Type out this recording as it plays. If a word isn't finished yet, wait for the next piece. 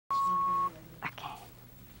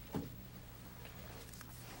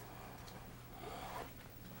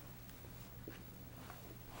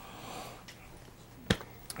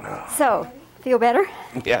So, feel better?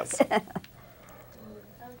 Yes. Okay,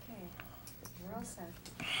 we're all set.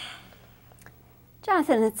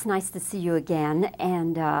 Jonathan, it's nice to see you again,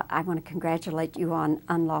 and I want to congratulate you on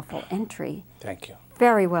Unlawful Entry. Thank you.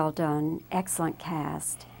 Very well done, excellent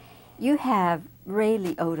cast. You have Ray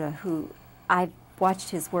Liotta, who I've watched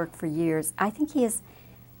his work for years. I think he is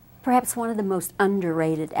perhaps one of the most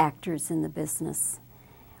underrated actors in the business.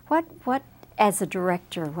 What, as a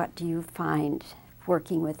director, what do you find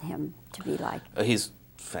working with him to be like? He's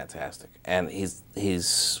fantastic, and he's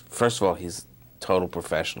first of all, he's total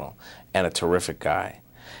professional and a terrific guy,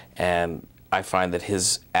 and I find that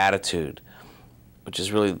his attitude, which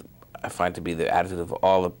is really, I find to be the attitude of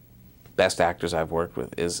all the best actors I've worked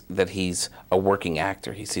with, is that he's a working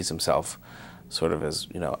actor. He sees himself sort of as,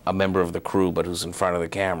 you know, a member of the crew, but who's in front of the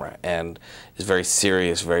camera, and is very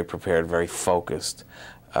serious, very prepared, very focused,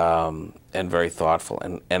 and very thoughtful.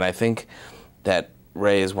 And I think that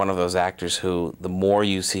Ray is one of those actors who, the more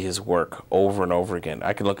you see his work over and over again,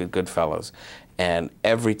 I can look at Goodfellas, and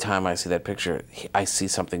every time I see that picture, I see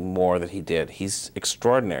something more that he did. He's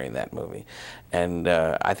extraordinary in that movie, and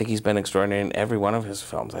I think he's been extraordinary in every one of his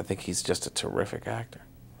films. I think he's just a terrific actor.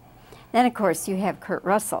 Then, of course, you have Kurt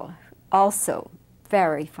Russell, also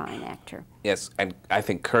very fine actor. Yes, and I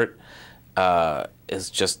think Kurt is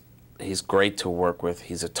just, he's great to work with.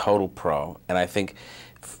 He's a total pro, and I think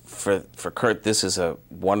for Kurt, this is a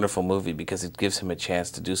wonderful movie because it gives him a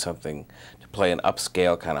chance to do something, to play an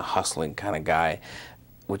upscale kind of hustling kind of guy,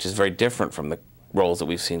 which is very different from the roles that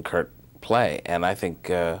we've seen Kurt play. And I think,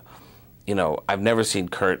 you know, I've never seen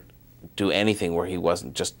Kurt do anything where he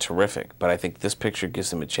wasn't just terrific, but I think this picture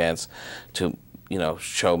gives him a chance to, you know,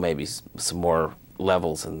 show maybe some more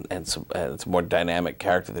levels and some more dynamic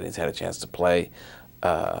character that he's had a chance to play,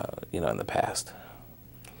 you know, in the past.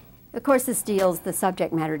 Of course, the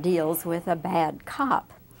subject matter deals with a bad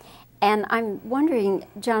cop. And I'm wondering,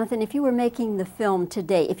 Jonathan, if you were making the film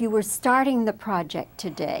today, if you were starting the project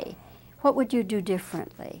today, what would you do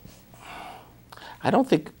differently? I don't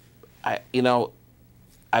think, you know,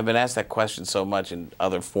 I've been asked that question so much in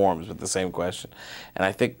other forms with the same question. And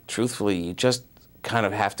I think, truthfully, you just kind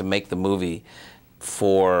of have to make the movie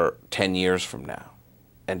for 10 years from now.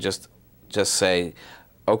 And just say,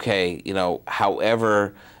 okay, you know,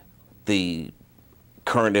 however the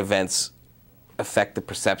current events affect the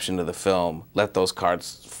perception of the film, let those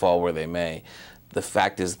cards fall where they may. The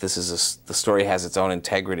fact is, this is the story has its own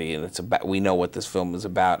integrity, and it's about, we know what this film is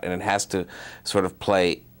about, and it has to sort of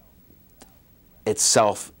play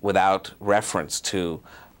itself without reference to,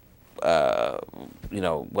 you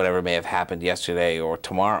know, whatever may have happened yesterday or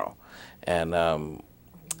tomorrow. And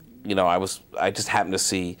you know, I just happened to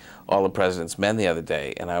see All the President's Men the other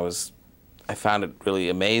day, and I found it really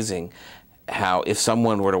amazing how if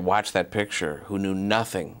someone were to watch that picture who knew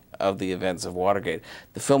nothing of the events of Watergate,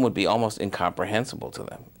 the film would be almost incomprehensible to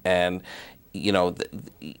them. And, you know,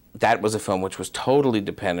 that was a film which was totally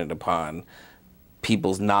dependent upon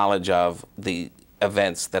people's knowledge of the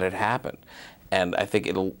events that had happened. And I think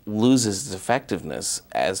it loses its effectiveness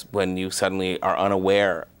as when you suddenly are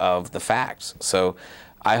unaware of the facts. So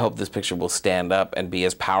I hope this picture will stand up and be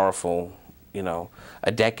as powerful, you know,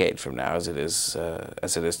 a decade from now as it is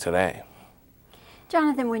today.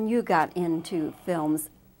 Jonathan, when you got into films,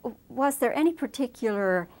 was there any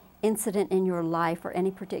particular incident in your life or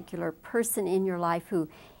any particular person in your life who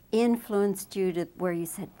influenced you to where you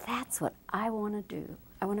said, that's what I want to do?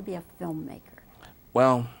 I want to be a filmmaker.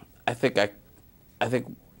 Well, I think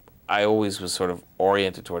I always was sort of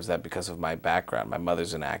oriented towards that because of my background. My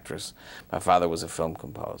mother's an actress. My father was a film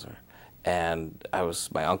composer. And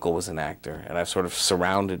my uncle was an actor. And I was sort of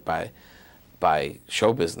surrounded by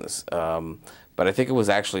show business. But I think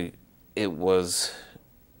it was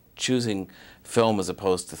choosing film as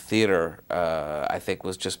opposed to theater, I think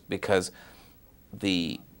was just because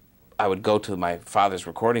I would go to my father's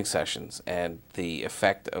recording sessions, and the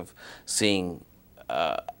effect of seeing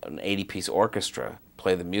an 80-piece orchestra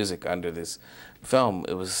play the music under this film,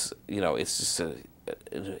 it was, you know, it's just a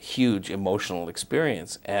huge emotional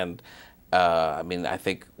experience. And I mean, I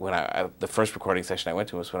think when the first recording session I went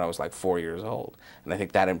to was when I was like 4 years old, and I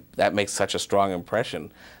think that makes such a strong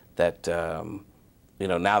impression that you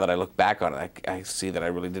know, now that I look back on it, I see that I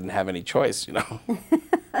really didn't have any choice, you know.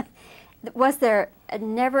 Was there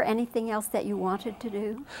never anything else that you wanted to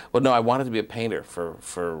do? Well, no, I wanted to be a painter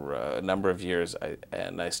for a number of years,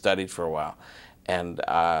 and I studied for a while, and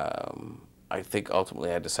I think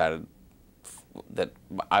ultimately I decided that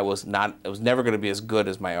I was never going to be as good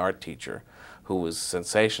as my art teacher, who was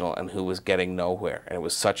sensational and who was getting nowhere. And it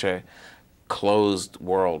was such a closed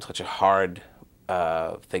world, such a hard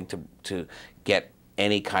thing to get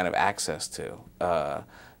any kind of access to,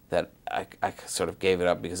 that I sort of gave it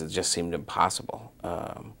up because it just seemed impossible.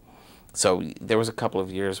 So there was a couple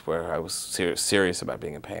of years where I was serious about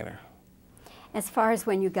being a painter. As far as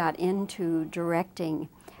when you got into directing,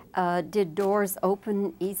 did doors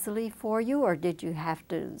open easily for you, or did you have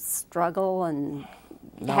to struggle and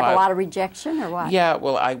have a lot of rejection, or what? Yeah,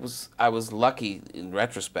 well, I was lucky in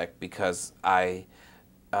retrospect because I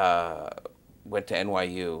went to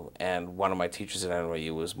NYU, and one of my teachers at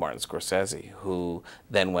NYU was Martin Scorsese, who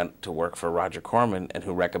then went to work for Roger Corman and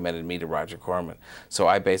who recommended me to Roger Corman. So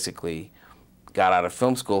I basically got out of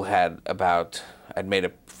film school, I'd made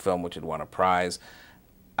a film which had won a prize.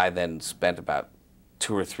 I then spent about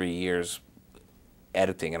 2 or 3 years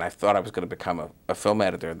editing, and I thought I was going to become a film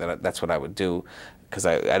editor. That's what I would do, because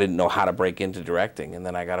I didn't know how to break into directing. And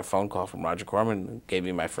then I got a phone call from Roger Corman who gave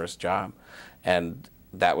me my first job. And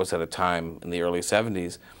that was at a time in the early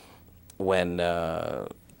 70s when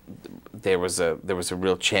there was a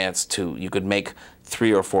real chance you could make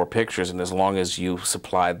 3 or 4 pictures, and as long as you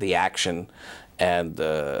supplied the action and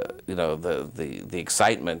you know, the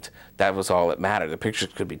excitement, that was all that mattered. The pictures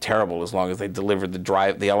could be terrible as long as they delivered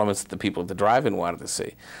the elements that the people at the drive-in wanted to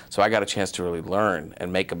see. So I got a chance to really learn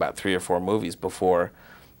and make about 3 or 4 movies before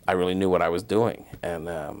I really knew what I was doing. And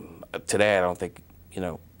today I don't think, you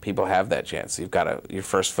know, people have that chance. Your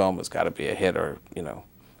first film has got to be a hit, or, you know,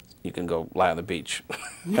 you can go lie on the beach.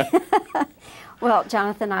 Well,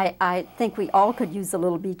 Jonathan, I think we all could use a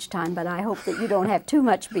little beach time, but I hope that you don't have too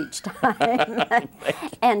much beach time.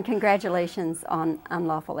 And congratulations on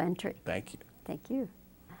Unlawful Entry. Thank you. Thank you.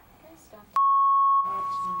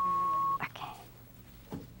 Okay.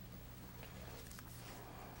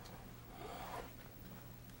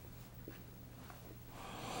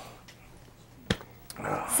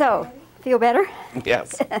 So, feel better?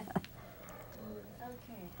 Yes.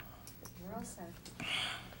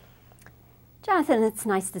 Jonathan, it's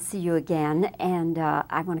nice to see you again, and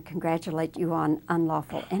I want to congratulate you on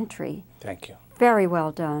Unlawful Entry. Thank you. Very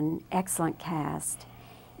well done. Excellent cast.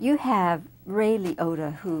 You have Ray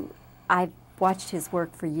Liotta, who I've watched his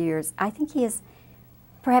work for years. I think he is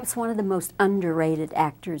perhaps one of the most underrated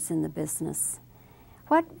actors in the business.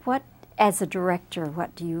 What as a director,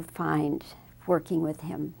 what do you find working with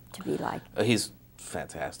him to be like? He's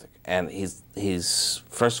fantastic, and he's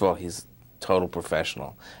first of all, he's total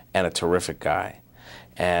professional and a terrific guy.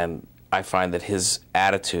 And I find that his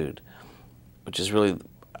attitude, which is really,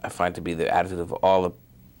 I find to be the attitude of all the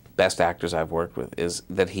best actors I've worked with, is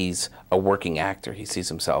that he's a working actor. He sees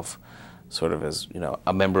himself sort of as, you know,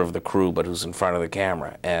 a member of the crew, but who's in front of the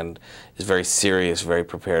camera, and is very serious, very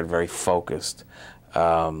prepared, very focused,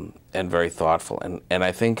 and very thoughtful. And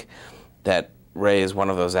I think that Ray is one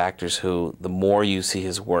of those actors who, the more you see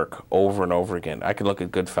his work over and over again, I can look at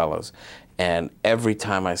Goodfellas, and every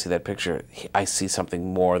time I see that picture, I see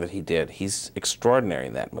something more that he did. He's extraordinary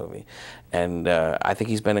in that movie. And I think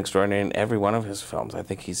he's been extraordinary in every one of his films. I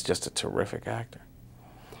think he's just a terrific actor.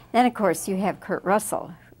 Then, of course, you have Kurt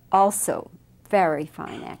Russell, also very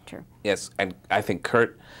fine actor. Yes, and I think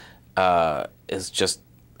Kurt is just,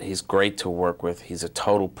 he's great to work with. He's a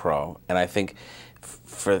total pro. And I think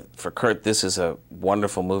for Kurt, this is a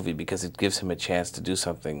wonderful movie because it gives him a chance to do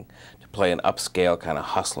something, to play an upscale kind of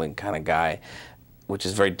hustling kind of guy, which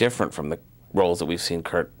is very different from the roles that we've seen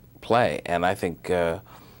Kurt play. And I think,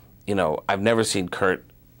 you know, I've never seen Kurt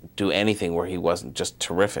do anything where he wasn't just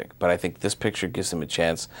terrific, but I think this picture gives him a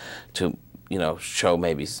chance to, you know, show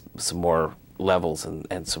maybe some more levels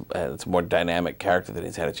and some more dynamic character that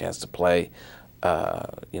he's had a chance to play,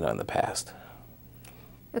 you know, in the past.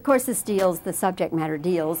 Of course, the subject matter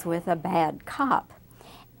deals with a bad cop.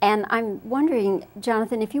 And I'm wondering,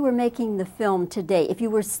 Jonathan, if you were making the film today, if you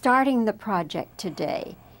were starting the project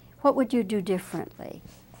today, what would you do differently?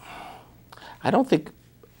 I don't think,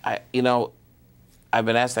 you know, I've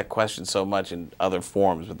been asked that question so much in other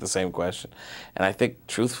forms with the same question. And I think,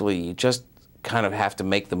 truthfully, you just kind of have to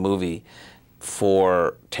make the movie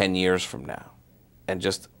for 10 years from now. And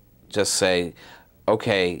just say,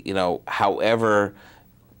 okay, you know, however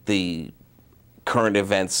the current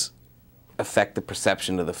events affect the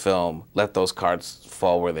perception of the film, let those cards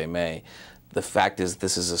fall where they may. The fact is,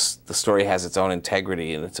 the story has its own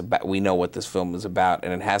integrity, and we know what this film is about,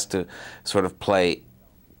 and it has to sort of play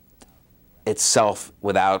itself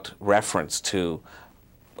without reference to,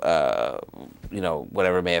 you know,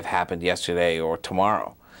 whatever may have happened yesterday or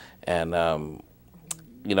tomorrow. And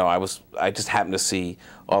you know, I just happened to see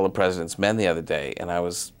All the President's Men the other day, and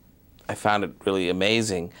I found it really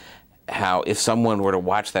amazing how if someone were to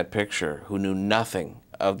watch that picture who knew nothing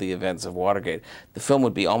of the events of Watergate, the film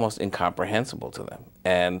would be almost incomprehensible to them.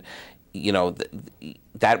 And you know,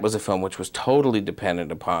 that was a film which was totally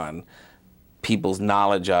dependent upon people's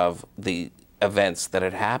knowledge of the events that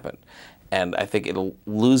had happened. And I think it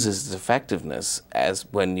loses its effectiveness as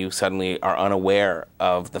when you suddenly are unaware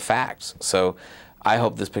of the facts. So I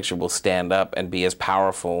hope this picture will stand up and be as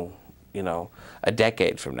powerful, you know, a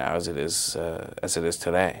decade from now as it is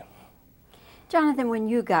today. Jonathan, when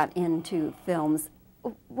you got into films,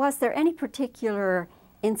 was there any particular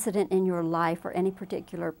incident in your life or any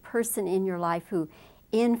particular person in your life who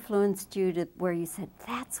influenced you to where you said,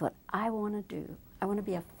 that's what I want to do? I want to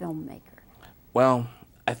be a filmmaker. Well,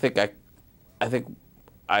 I think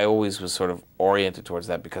I always was sort of oriented towards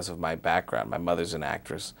that because of my background. My mother's an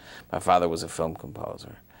actress. My father was a film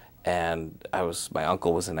composer. And my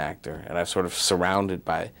uncle was an actor. And I was sort of surrounded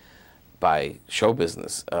by show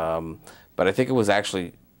business. But I think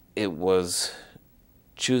it was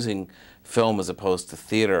choosing film as opposed to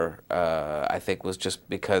theater, I think was just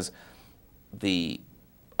because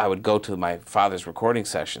I would go to my father's recording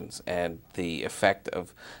sessions, and the effect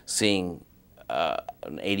of seeing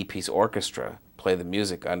an 80-piece orchestra play the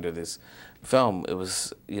music under this film, it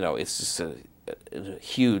was, you know, it's just a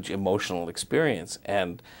huge emotional experience.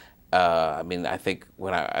 And I mean, I think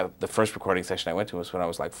when the first recording session I went to was when I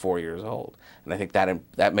was like 4 years old, and I think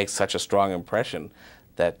that makes such a strong impression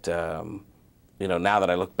that you know, now that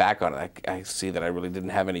I look back on it, I see that I really didn't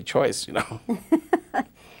have any choice, you know.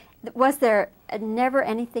 Was there never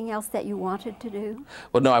anything else that you wanted to do?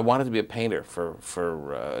 Well, no, I wanted to be a painter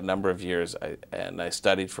for a number of years, and I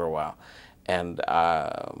studied for a while. And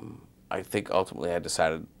I think ultimately I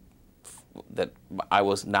decided that I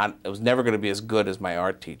was never going to be as good as my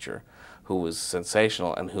art teacher, who was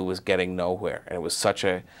sensational and who was getting nowhere. And it was such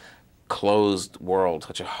a closed world,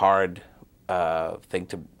 such a hard thing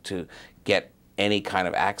to get any kind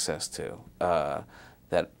of access to,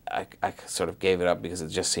 that I sort of gave it up because it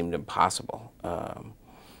just seemed impossible.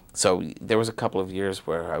 So there was a couple of years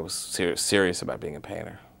where I was serious about being a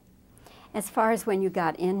painter. As far as when you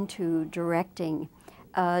got into directing,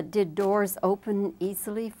 did doors open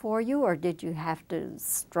easily for you, or did you have to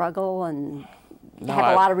struggle and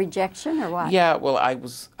have a lot of rejection, or what? Yeah, well, I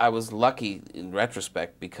was lucky in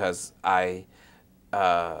retrospect because I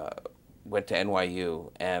went to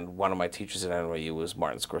NYU, and one of my teachers at NYU was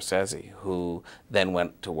Martin Scorsese, who then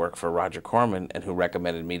went to work for Roger Corman and who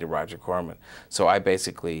recommended me to Roger Corman. So I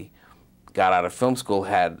basically got out of film school,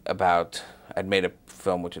 I'd made a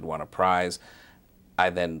film which had won a prize.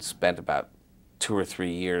 I then spent about 2 or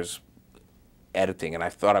 3 years editing, and I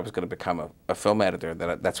thought I was going to become a film editor,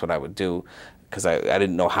 that's what I would do, because I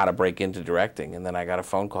didn't know how to break into directing. And then I got a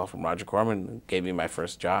phone call from Roger Corman and gave me my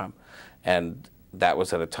first job. And that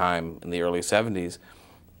was at a time in the early 70s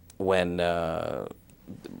when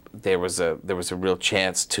there was a real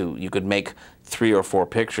chance you could make 3 or 4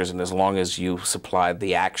 pictures, and as long as you supplied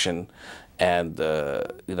the action and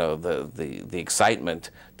you know, the excitement,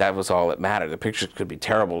 that was all that mattered. The pictures could be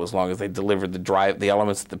terrible as long as they delivered the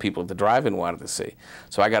elements that the people at the drive-in wanted to see.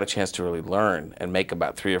 So I got a chance to really learn and make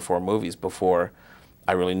about 3 or 4 movies before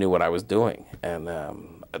I really knew what I was doing. And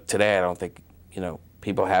today I don't think, you know,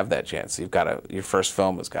 people have that chance. Your first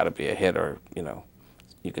film has got to be a hit, or, you know,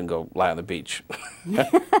 you can go lie on the beach.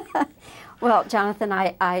 Well, Jonathan,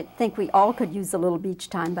 I think we all could use a little beach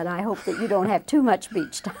time, but I hope that you don't have too much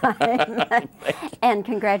beach time. And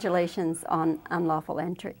congratulations on Unlawful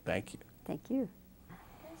Entry. Thank you. Thank you.